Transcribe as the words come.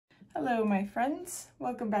Hello my friends,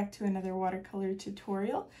 welcome back to another watercolor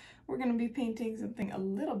tutorial. We're going to be painting something a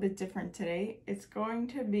little bit different today. It's going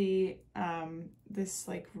to be this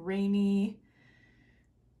like rainy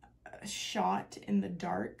shot in the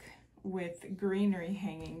dark with greenery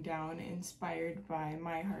hanging down, inspired by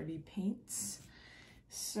My Hardy paints.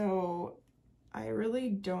 So I really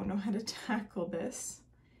don't know how to tackle this.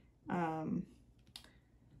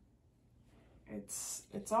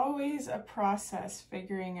 It's always a process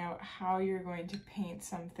figuring out how you're going to paint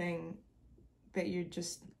something that you're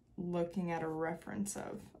just looking at a reference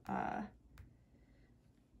of. I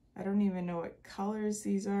don't even know what colors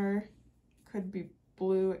these are. Could be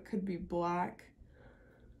blue, it could be black.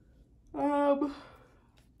 And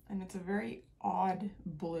it's a very odd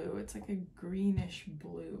blue. It's like a greenish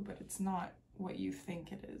blue, but it's not what you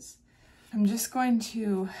think it is. I'm just going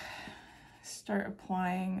to start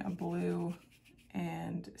applying a blue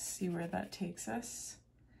and see where that takes us.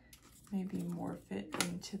 Maybe morph it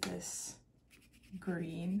into this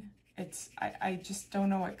green. I just don't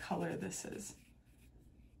know what color this is.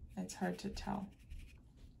 It's hard to tell.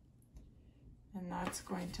 And that's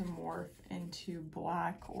going to morph into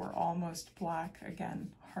black or almost black.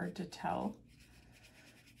 Again, hard to tell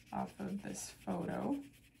off of this photo,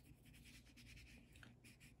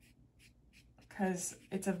 because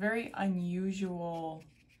it's a very unusual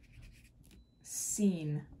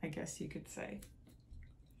scene, I guess you could say.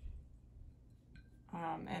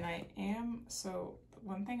 So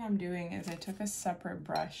one thing I'm doing is I took a separate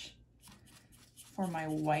brush for my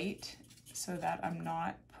white so that I'm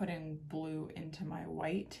not putting blue into my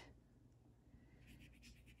white.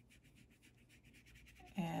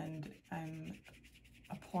 And I'm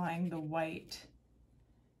applying the white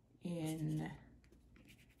in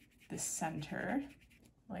the center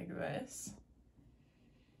like this.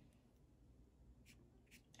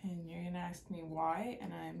 And you're gonna ask me why,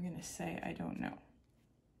 and I'm gonna say I don't know.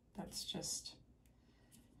 That's just,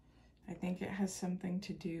 I think it has something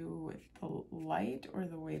to do with the light or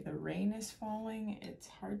the way the rain is falling. It's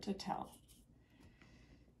hard to tell.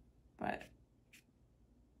 But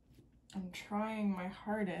I'm trying my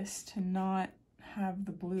hardest to not have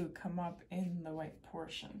the blue come up in the white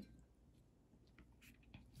portion.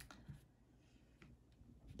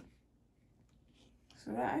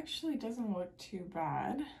 So that actually doesn't look too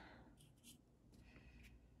bad.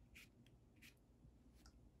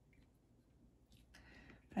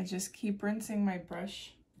 I just keep rinsing my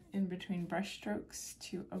brush in between brush strokes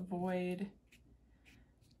to avoid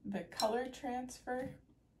the color transfer.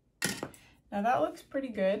 Now that looks pretty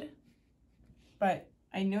good, but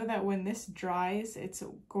I know that when this dries, it's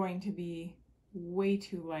going to be way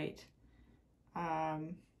too light.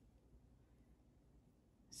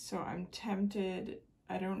 So I'm tempted,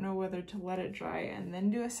 I don't know whether to let it dry and then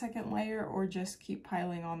do a second layer or just keep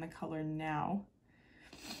piling on the color now.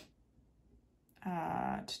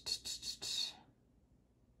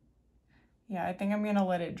 Yeah, I think I'm gonna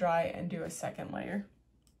let it dry and do a second layer.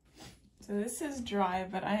 So this is dry,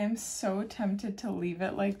 but I am so tempted to leave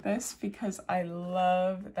it like this because I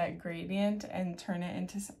love that gradient and turn it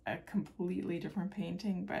into a completely different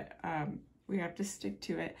painting, but we have to stick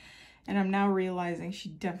to it. And I'm now realizing she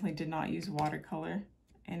definitely did not use watercolor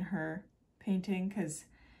in her painting because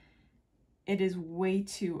it is way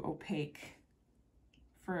too opaque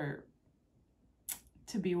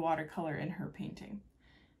to be watercolor in her painting.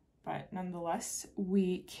 But nonetheless,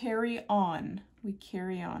 we carry on. We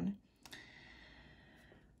carry on.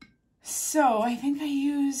 So I think I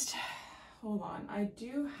used, hold on, I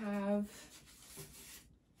do have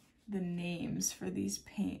the names for these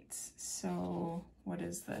paints. So what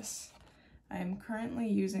is this? I am currently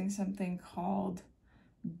using something called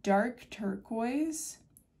dark turquoise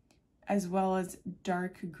as well as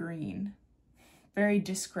dark green. Very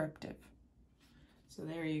descriptive. So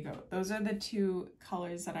there you go. Those are the two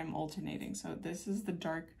colors that I'm alternating. So this is the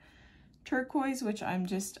dark turquoise, which I'm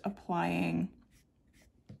just applying.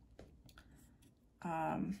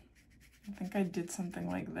 I think I did something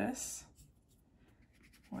like this,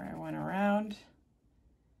 where I went around,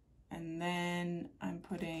 and then I'm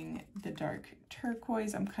putting the dark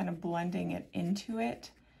turquoise. I'm kind of blending it into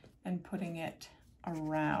it and putting it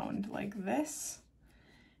around like this.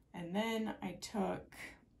 And then I took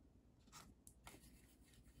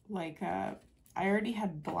like I already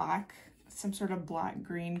had black, some sort of black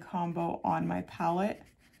green combo on my palette.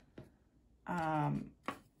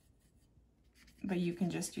 But you can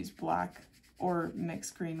just use black or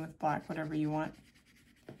mix green with black, whatever you want.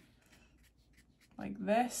 Like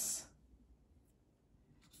this.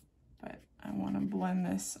 But I want to blend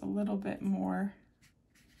this a little bit more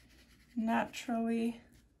naturally.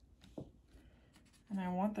 And I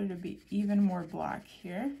want there to be even more black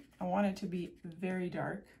here. I want it to be very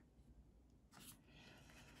dark.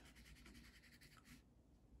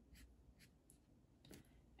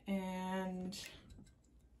 And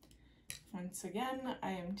once again,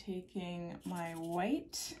 I am taking my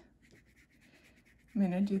white. I'm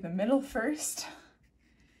gonna do the middle first,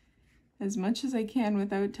 as much as I can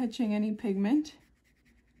without touching any pigment.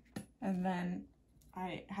 And then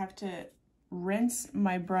I have to rinse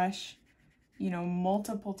my brush, you know,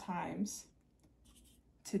 multiple times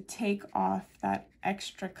to take off that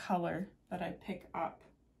extra color that I pick up.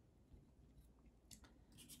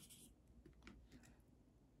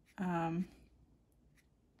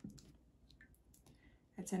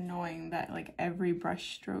 It's annoying that like every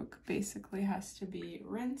brush stroke basically has to be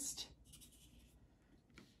rinsed.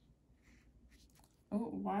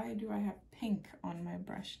 Oh, why do I have pink on my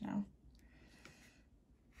brush now?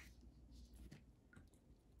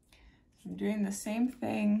 So I'm doing the same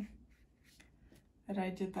thing that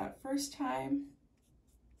I did that first time,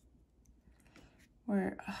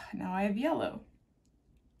 where now I have yellow.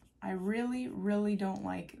 I really, really don't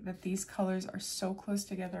like that these colors are so close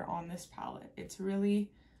together on this palette. It's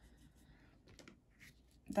really,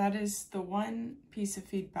 that is the one piece of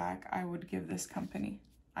feedback I would give this company.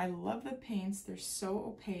 I love the paints, they're so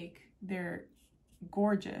opaque, they're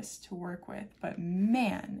gorgeous to work with, but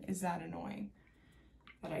man, is that annoying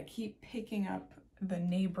that I keep picking up the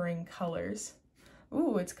neighboring colors.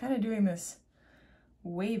 Ooh, it's kind of doing this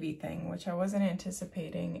wavy thing, which I wasn't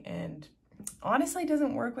anticipating, and honestly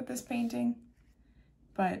doesn't work with this painting,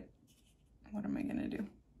 but what am I gonna do?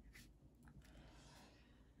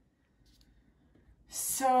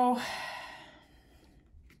 So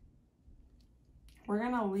we're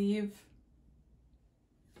gonna leave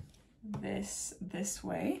this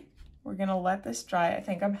way. We're gonna let this dry. I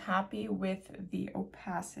think I'm happy with the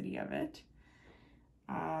opacity of it.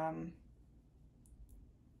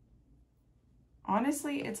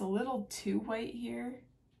 Honestly, it's a little too white here.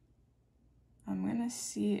 I'm gonna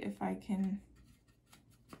see if I can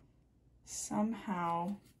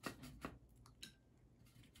somehow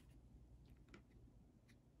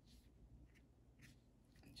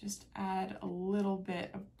just add a little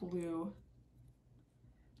bit of blue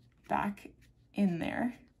back in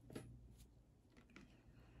there.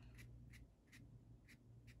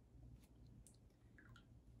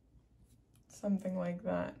 Something like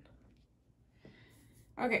that.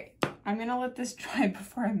 Okay, I'm gonna let this dry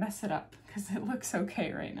before I mess it up because it looks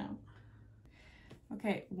okay right now.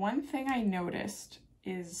 Okay, one thing I noticed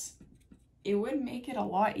is it would make it a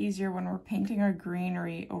lot easier when we're painting our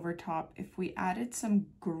greenery over top if we added some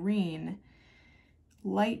green,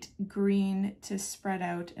 light green, to spread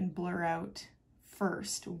out and blur out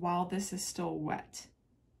first while this is still wet.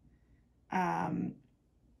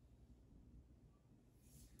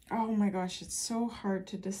 Oh my gosh, it's so hard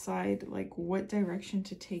to decide like what direction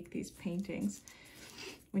to take these paintings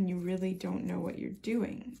when you really don't know what you're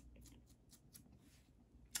doing.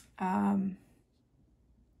 Because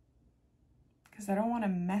I don't want to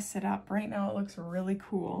mess it up. Right now it looks really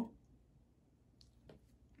cool,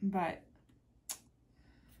 but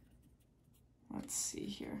let's see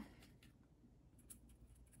here.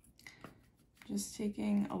 Just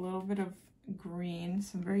taking a little bit of green,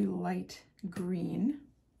 some very light green,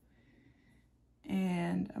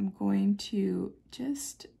 and I'm going to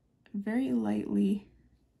just very lightly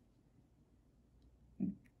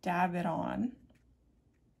dab it on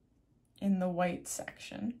in the white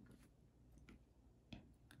section.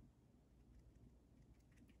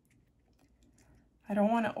 I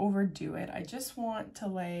don't want to overdo it. I just want to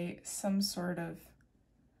lay some sort of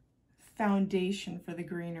foundation for the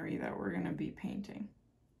greenery that we're going to be painting.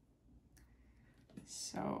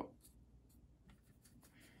 So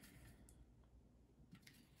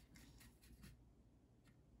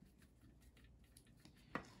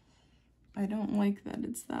I don't like that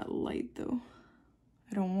it's that light though.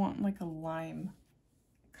 I don't want like a lime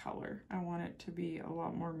color. I want it to be a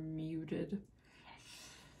lot more muted.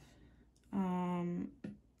 And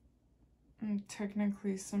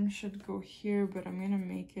technically some should go here, but I'm gonna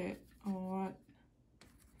make it a lot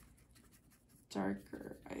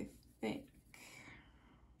darker, I think.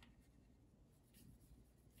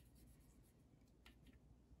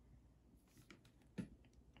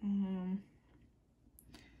 I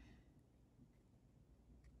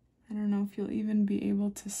don't know if you'll even be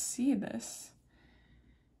able to see this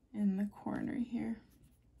in the corner here.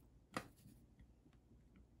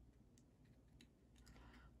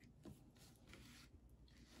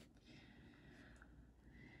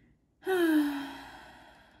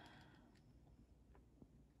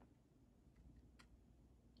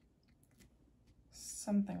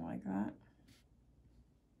 something like that.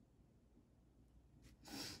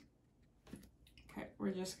 Okay,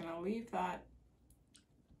 we're just gonna leave that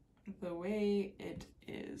the way it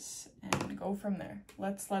is and go from there.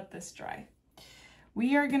 Let's let this dry.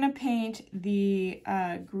 We are gonna paint the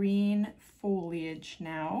green foliage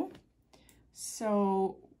now.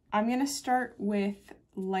 So I'm gonna start with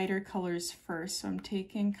lighter colors first. So I'm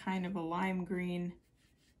taking kind of a lime green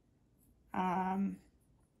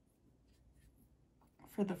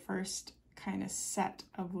for the first kind of set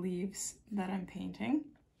of leaves that I'm painting.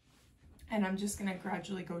 And I'm just gonna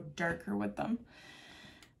gradually go darker with them,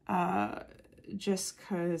 just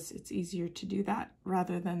because it's easier to do that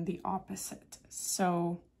rather than the opposite.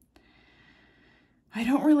 So I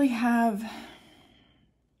don't really have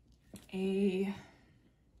a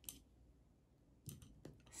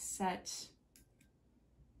set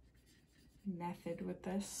method with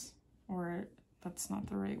this, or that's not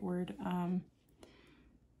the right word.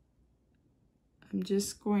 I'm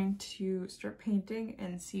just going to start painting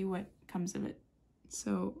and see what comes of it.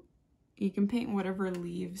 So you can paint whatever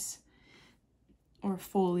leaves or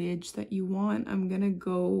foliage that you want. I'm gonna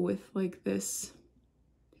go with like this,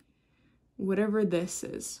 whatever this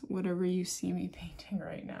is, whatever you see me painting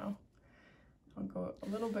right now. I'll go a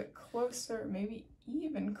little bit closer, maybe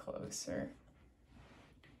even closer,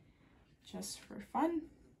 just for fun.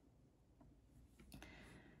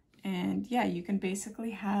 And yeah, you can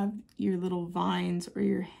basically have your little vines or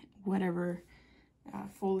your whatever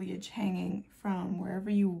foliage hanging from wherever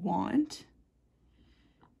you want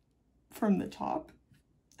from the top.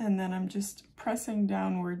 And then I'm just pressing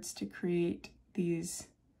downwards to create these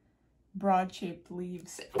broad-shaped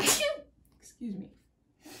leaves. Excuse me.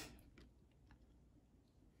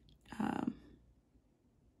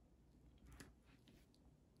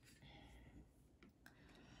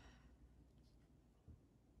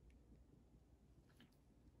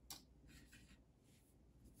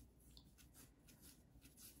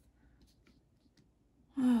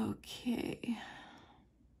 Okay.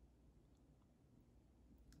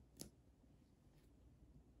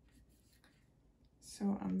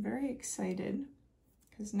 So I'm very excited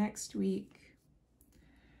because next week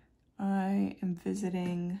I am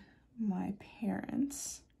visiting my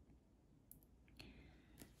parents.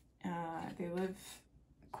 They live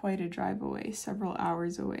quite a drive away, several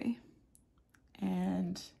hours away.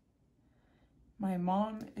 And my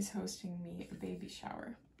mom is hosting me a baby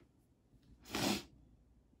shower.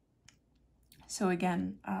 So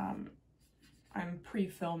again, I'm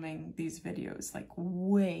pre-filming these videos like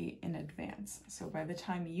way in advance. So by the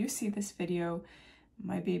time you see this video,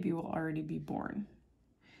 my baby will already be born.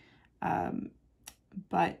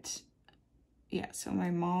 But yeah, so my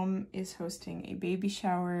mom is hosting a baby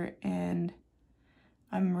shower and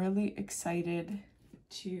I'm really excited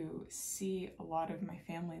to see a lot of my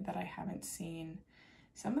family that I haven't seen.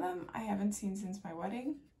 Some of them I haven't seen since my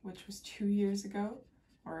wedding, which was 2 years ago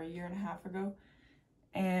or a year and a half ago.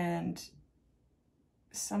 And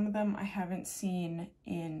some of them I haven't seen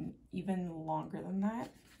in even longer than that.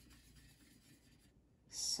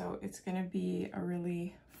 So it's gonna be a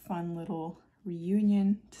really fun little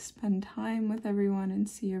reunion to spend time with everyone and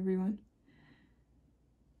see everyone.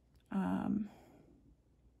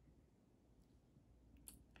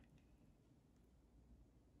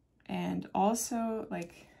 And also,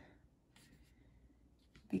 like,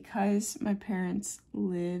 because my parents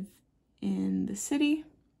live in the city,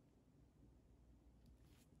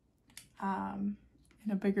 in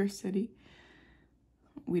a bigger city.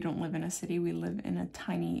 We don't live in a city, we live in a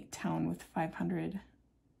tiny town with 500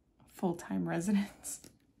 full-time residents.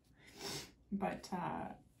 But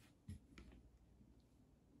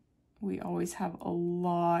we always have a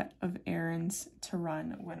lot of errands to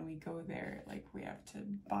run when we go there. Like, we have to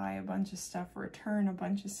buy a bunch of stuff, return a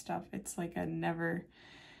bunch of stuff. It's like a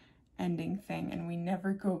never-ending thing, and we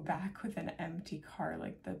never go back with an empty car.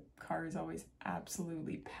 Like, the car is always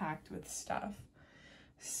absolutely packed with stuff.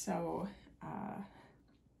 So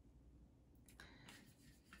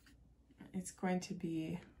it's going to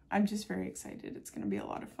be, I'm just very excited. It's going to be a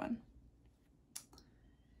lot of fun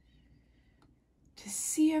to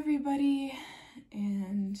see everybody.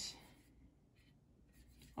 And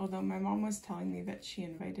although my mom was telling me that she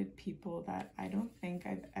invited people that I don't think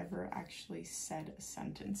I've ever actually said a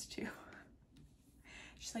sentence to.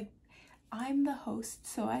 She's like, I'm the host,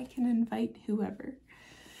 so I can invite whoever.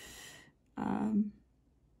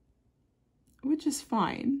 Which is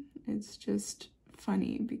fine. It's just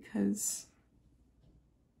funny because,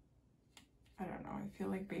 I don't know, I feel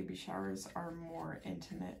like baby showers are more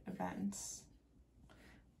intimate events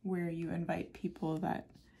where you invite people that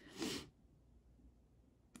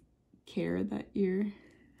care that you're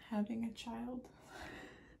having a child.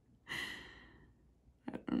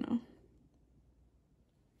 I don't know.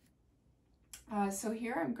 So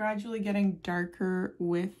here I'm gradually getting darker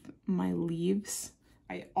with my leaves.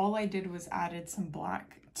 All I did was added some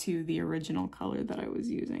black to the original color that I was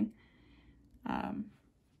using. And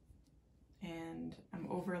I'm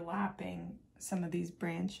overlapping some of these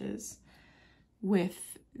branches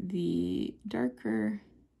with the darker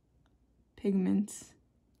pigments.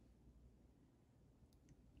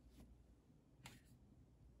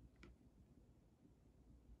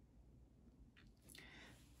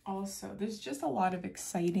 Also, there's just a lot of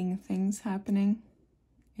exciting things happening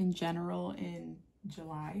in general in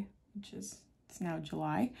July, which is, it's now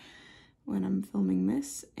July when I'm filming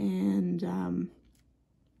this, and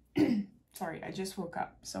sorry, I just woke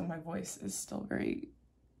up, so my voice is still very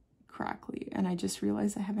crackly, and I just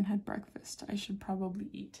realized I haven't had breakfast. I should probably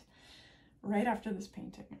eat. Right after this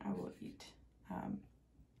painting, I will eat.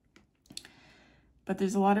 But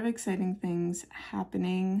there's a lot of exciting things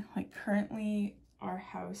happening. Like currently, our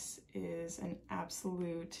house is an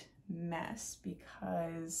absolute mess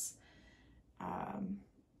because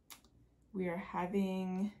we are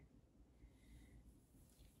having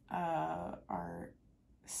our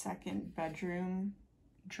second bedroom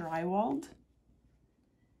drywalled,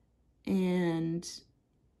 and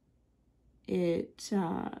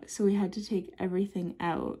so we had to take everything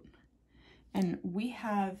out, and we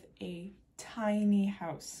have a tiny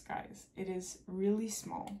house, guys. It is really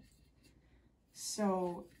small.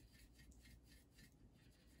 So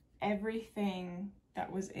everything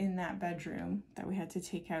that was in that bedroom that we had to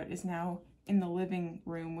take out is now in the living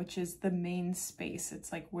room, which is the main space.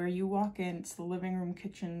 It's like where you walk in, it's the living room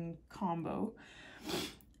kitchen combo.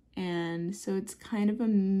 And so it's kind of a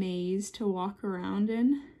maze to walk around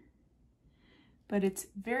in, but it's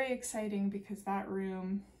very exciting because that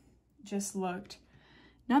room just looked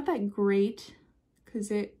not that great, because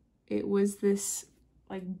it was this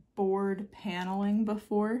like board paneling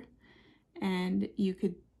before, and you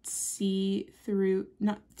could see through,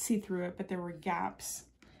 not see through it, but there were gaps,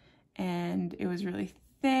 and it was really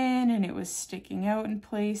thin and it was sticking out in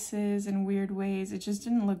places in weird ways. It just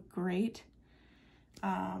didn't look great.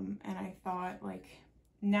 And I thought, like,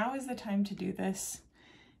 now is the time to do this,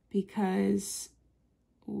 because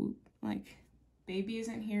like baby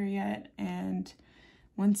isn't here yet, and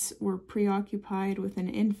once we're preoccupied with an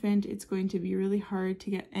infant, it's going to be really hard to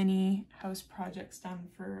get any house projects done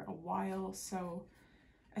for a while. So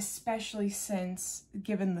especially since,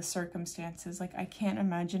 given the circumstances, like I can't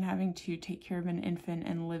imagine having to take care of an infant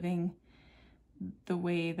and living the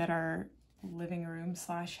way that our living room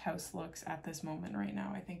slash house looks at this moment right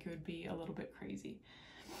now. I think it would be a little bit crazy.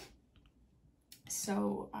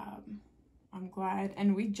 So I'm glad,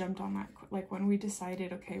 and we jumped on that, like when we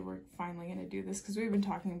decided, okay, we're finally gonna do this, because we've been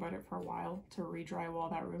talking about it for a while to re-drywall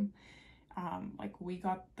that room. Like we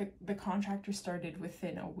got the contractor started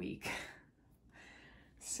within a week.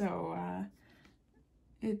 So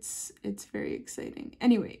it's very exciting.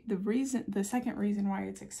 Anyway, the second reason why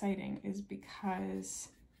it's exciting is because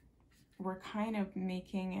we're kind of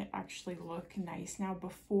making it actually look nice now.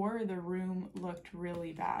 Before, the room looked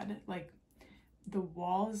really bad. Like the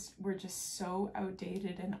walls were just so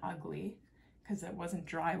outdated and ugly because it wasn't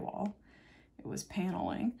drywall, it was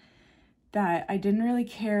paneling, that I didn't really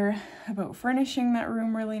care about furnishing that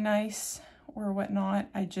room really nice or whatnot.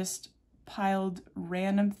 I just piled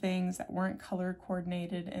random things that weren't color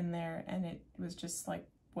coordinated in there, and it was just like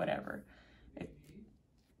whatever.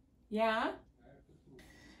 Yeah?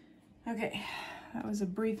 Okay, that was a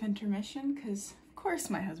brief intermission because of course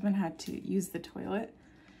my husband had to use the toilet.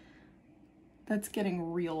 That's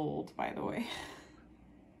getting real old, by the way.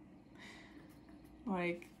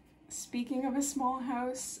 Like, speaking of a small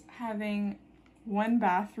house, having one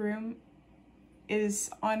bathroom is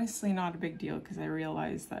honestly not a big deal, because I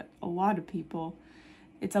realize that a lot of people,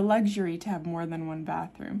 it's a luxury to have more than one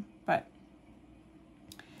bathroom, but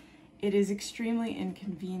it is extremely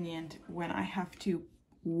inconvenient when I have to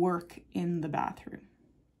work in the bathroom.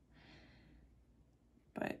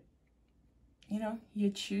 But you know, you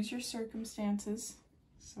choose your circumstances,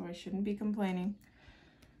 so I shouldn't be complaining,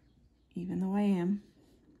 even though I am.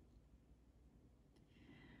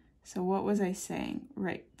 So what was I saying?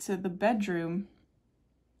 Right, so the bedroom,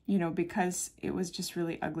 you know, because it was just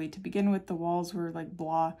really ugly to begin with, the walls were like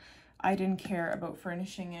blah. I didn't care about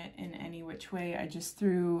furnishing it in any which way. I just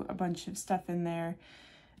threw a bunch of stuff in there,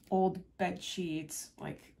 old bed sheets,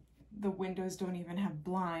 like the windows don't even have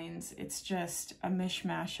blinds. It's just a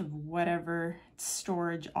mishmash of whatever,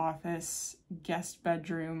 storage, office, guest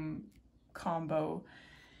bedroom combo.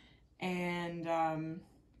 And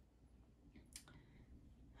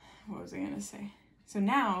what was I gonna say? So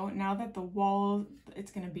now that the wall,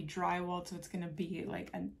 it's gonna be drywalled, so it's gonna be like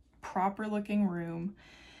a proper looking room.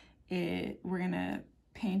 We're gonna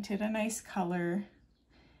paint it a nice color,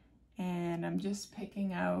 and I'm just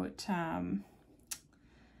picking out,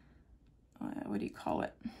 what do you call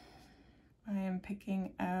it? I am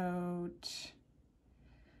picking out,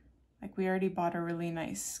 like, we already bought a really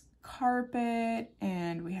nice carpet,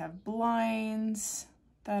 and we have blinds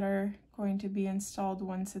that are going to be installed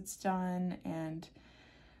once it's done, and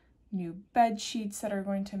new bed sheets that are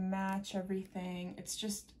going to match everything. It's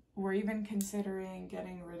just, we're even considering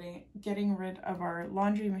getting rid of our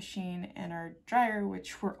laundry machine and our dryer,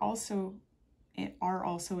 which are also in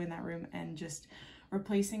that room, and just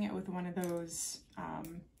replacing it with one of those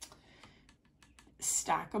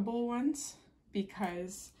stackable ones,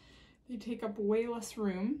 because they take up way less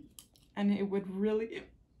room, and it would really,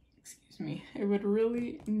 excuse me, it would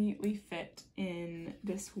really neatly fit in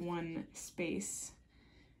this one space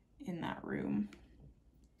in that room,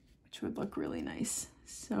 which would look really nice.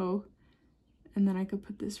 So, and then I could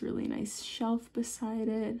put this really nice shelf beside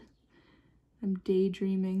it. I'm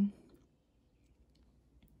daydreaming.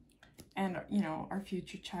 And, you know, our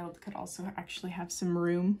future child could also actually have some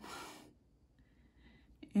room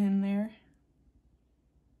in there.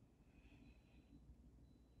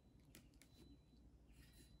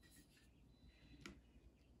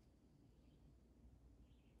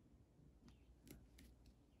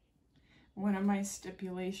 One of my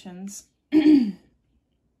stipulations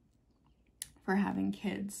for having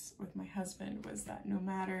kids with my husband was that no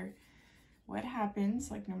matter what happens,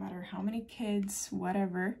 like no matter how many kids,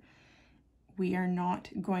 whatever, we are not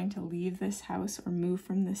going to leave this house or move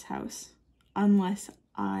from this house unless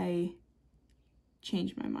I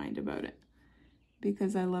change my mind about it,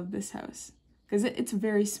 because I love this house. Because it's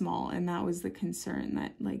very small, and that was the concern,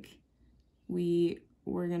 that like we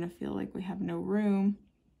were gonna feel like we have no room.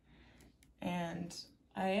 And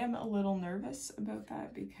I am a little nervous about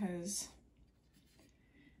that, because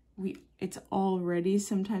it's already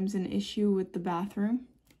sometimes an issue with the bathroom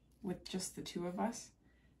with just the two of us.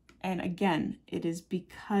 And again, it is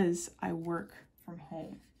because I work from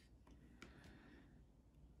home.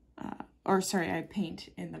 Or sorry, I paint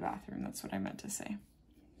in the bathroom. That's what I meant to say.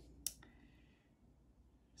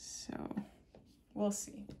 So we'll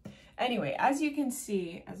see. Anyway, as you can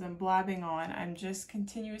see, as I'm blabbing on, I'm just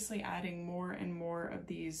continuously adding more and more of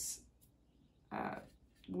these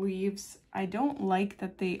leaves. I don't like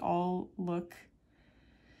that they all look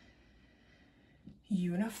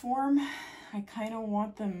uniform. I kind of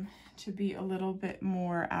want them to be a little bit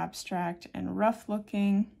more abstract and rough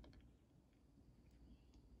looking.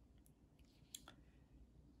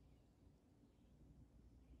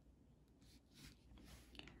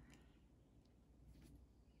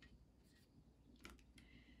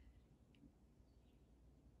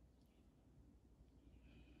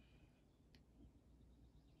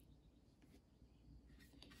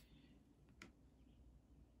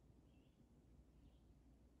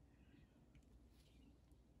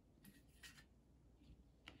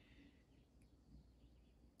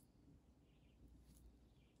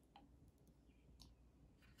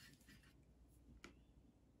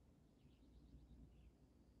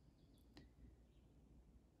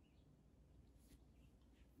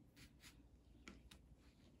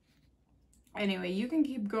 Anyway, you can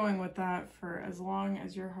keep going with that for as long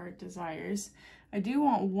as your heart desires. I do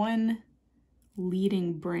want one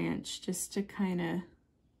leading branch just to kind of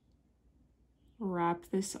wrap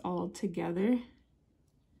this all together.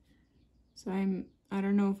 So I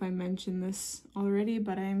don't know if I mentioned this already,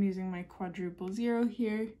 but I am using my quadruple zero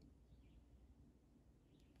here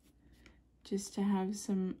just to have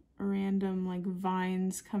some random like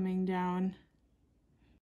vines coming down.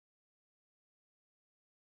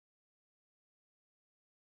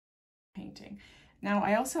 Painting. Now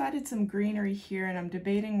I also added some greenery here, and I'm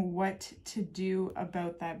debating what to do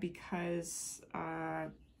about that, because I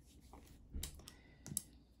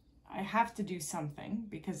have to do something,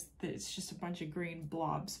 because it's just a bunch of green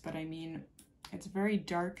blobs, but I mean, it's very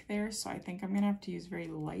dark there, so I think I'm gonna have to use very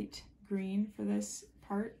light green for this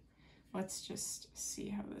part. Let's just see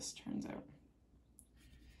how this turns out.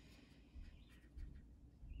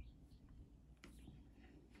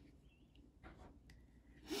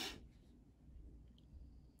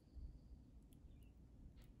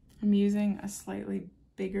 I'm using a slightly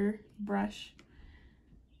bigger brush,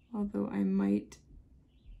 although I might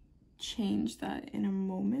change that in a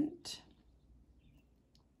moment.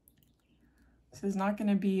 So it's not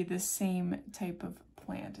going to be the same type of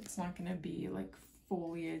plant. It's not going to be like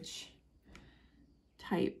foliage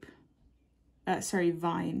type,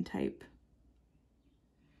 vine type.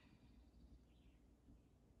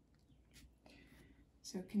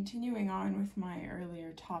 So continuing on with my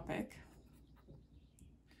earlier topic,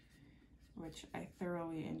 which I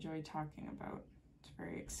thoroughly enjoy talking about. It's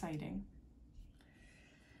very exciting.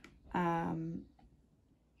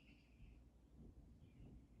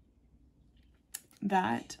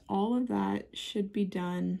 All of that should be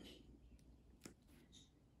done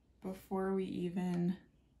before we even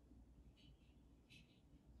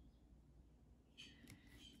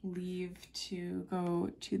leave to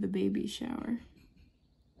go to the baby shower.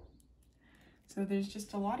 So there's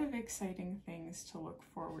just a lot of exciting things to look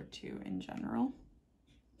forward to in general.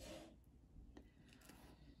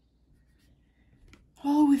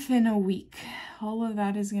 All within a week. All of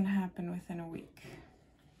that is going to happen within a week.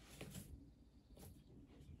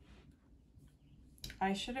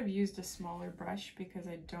 I should have used a smaller brush because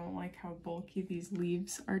I don't like how bulky these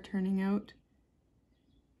leaves are turning out.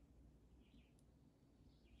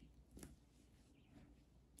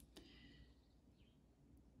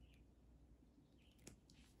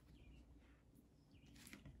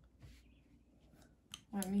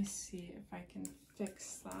 Let me see if I can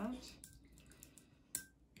fix that.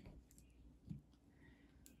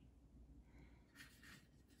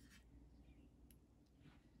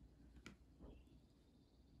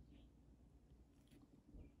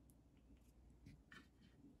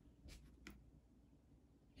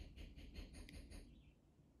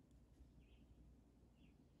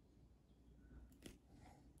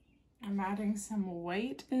 I'm adding some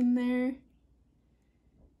white in there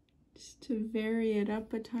just to vary it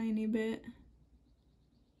up a tiny bit.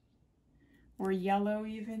 Or yellow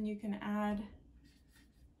even you can add.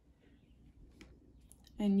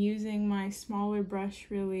 And using my smaller brush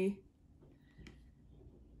really,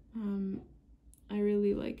 I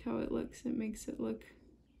really like how it looks. It makes it look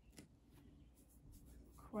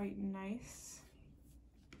quite nice.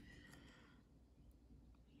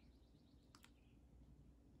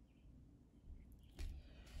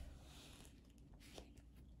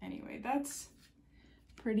 Anyway, that's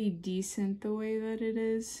pretty decent the way that it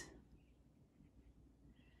is.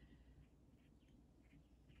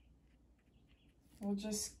 We'll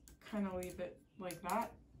just kind of leave it like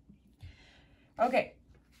that. Okay,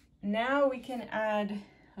 now we can add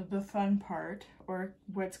the fun part, or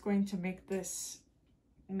what's going to make this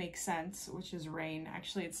make sense, which is rain.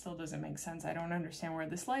 Actually, it still doesn't make sense. I don't understand where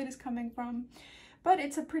this light is coming from, but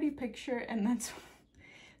it's a pretty picture, and that's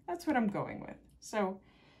what I'm going with. So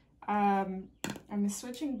I'm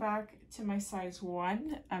switching back to my size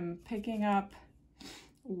 1. I'm picking up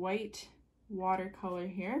white watercolor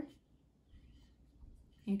here.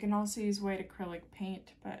 You can also use white acrylic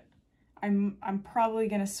paint, but I'm probably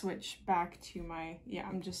gonna switch back to my,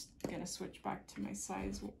 I'm just gonna switch back to my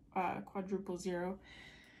size quadruple 0,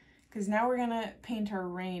 because now we're gonna paint our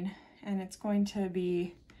rain, and it's going to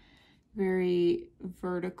be very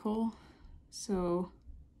vertical. So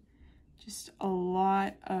just a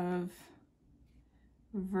lot of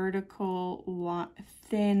vertical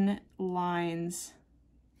thin lines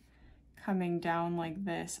coming down like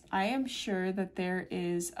this. I am sure that there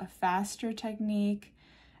is a faster technique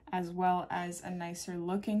as well as a nicer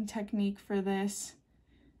looking technique for this,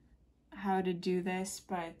 how to do this,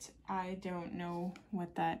 but I don't know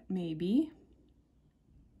what that may be.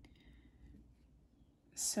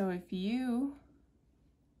 So if you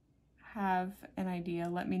have an idea,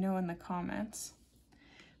 let me know in the comments.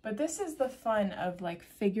 But this is the fun of like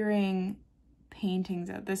figuring paintings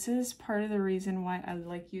out. This is part of the reason why I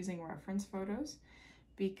like using reference photos,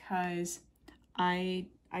 because I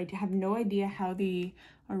have no idea how the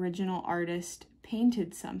original artist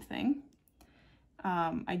painted something.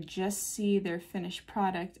 I just see their finished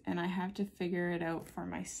product and I have to figure it out for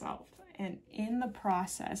myself. And in the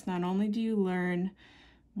process, not only do you learn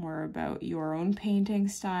more about your own painting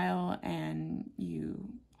style, and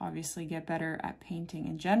you obviously get better at painting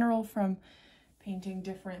in general from painting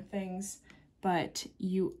different things, but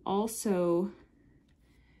you also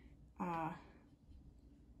I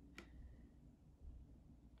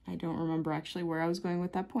don't remember actually where I was going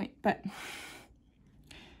with that point, but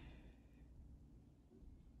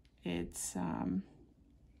it's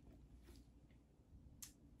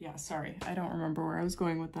yeah, sorry, I don't remember where I was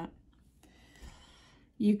going with that.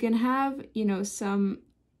 You can have, you know, some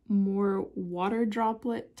more water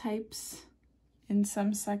droplet types in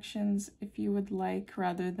some sections if you would like,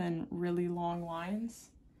 rather than really long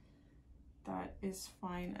lines. That is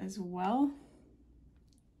fine as well.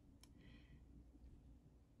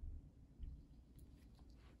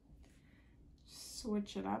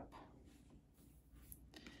 Switch it up.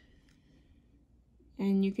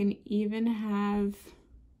 And you can even have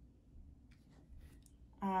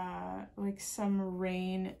like some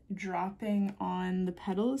rain dropping on the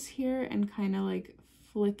petals here and kind of like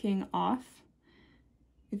flicking off.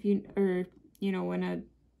 If you, or you know, when a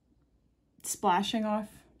splashing off,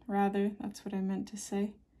 rather, that's what I meant to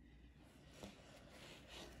say.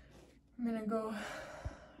 I'm gonna go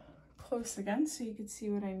close again so you can see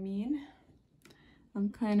what I mean. I'm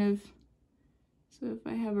kind of, so if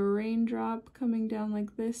I have a raindrop coming down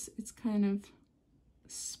like this, it's kind of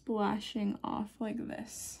splashing off like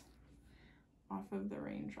this, off of the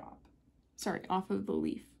raindrop. Sorry, off of the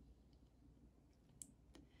leaf.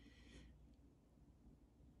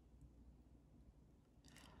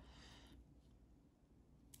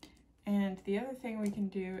 And the other thing we can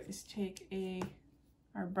do is take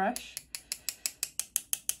our brush.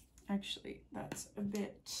 Actually, that's a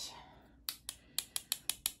bit,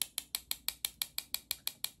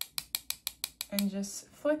 and just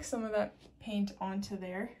flick some of that paint onto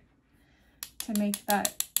there to make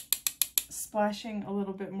that splashing a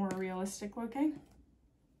little bit more realistic looking.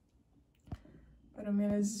 But I'm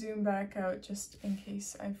gonna zoom back out just in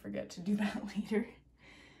case I forget to do that later.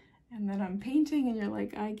 And then I'm painting and you're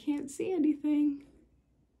like, I can't see anything.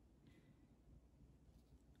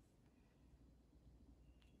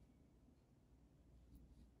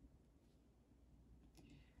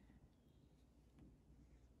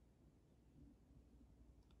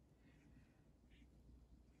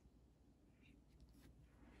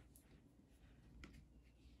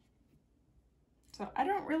 So I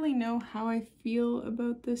don't really know how I feel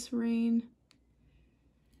about this rain.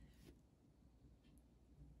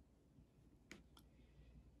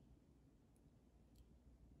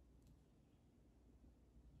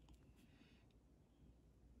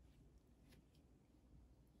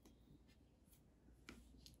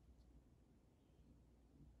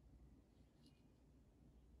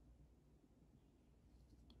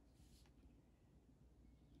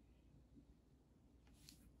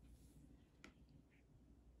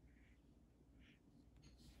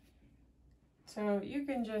 So you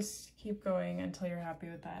can just keep going until you're happy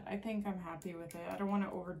with that. I think I'm happy with it. I don't want to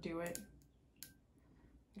overdo it.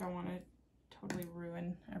 I don't want to totally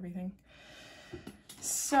ruin everything.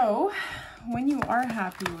 So when you are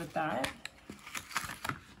happy with that,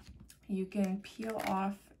 you can peel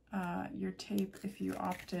off your tape if you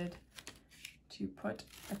opted to put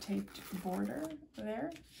a taped border there.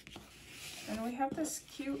 And we have this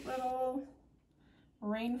cute little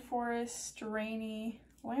rainforest, rainy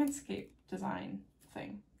landscape design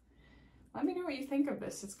thing. Let me know what you think of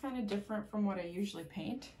this. It's kind of different from what I usually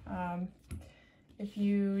paint. If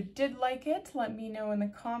you did like it, let me know in the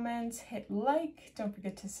comments, hit like, don't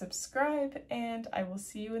forget to subscribe, and I will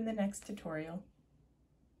see you in the next tutorial.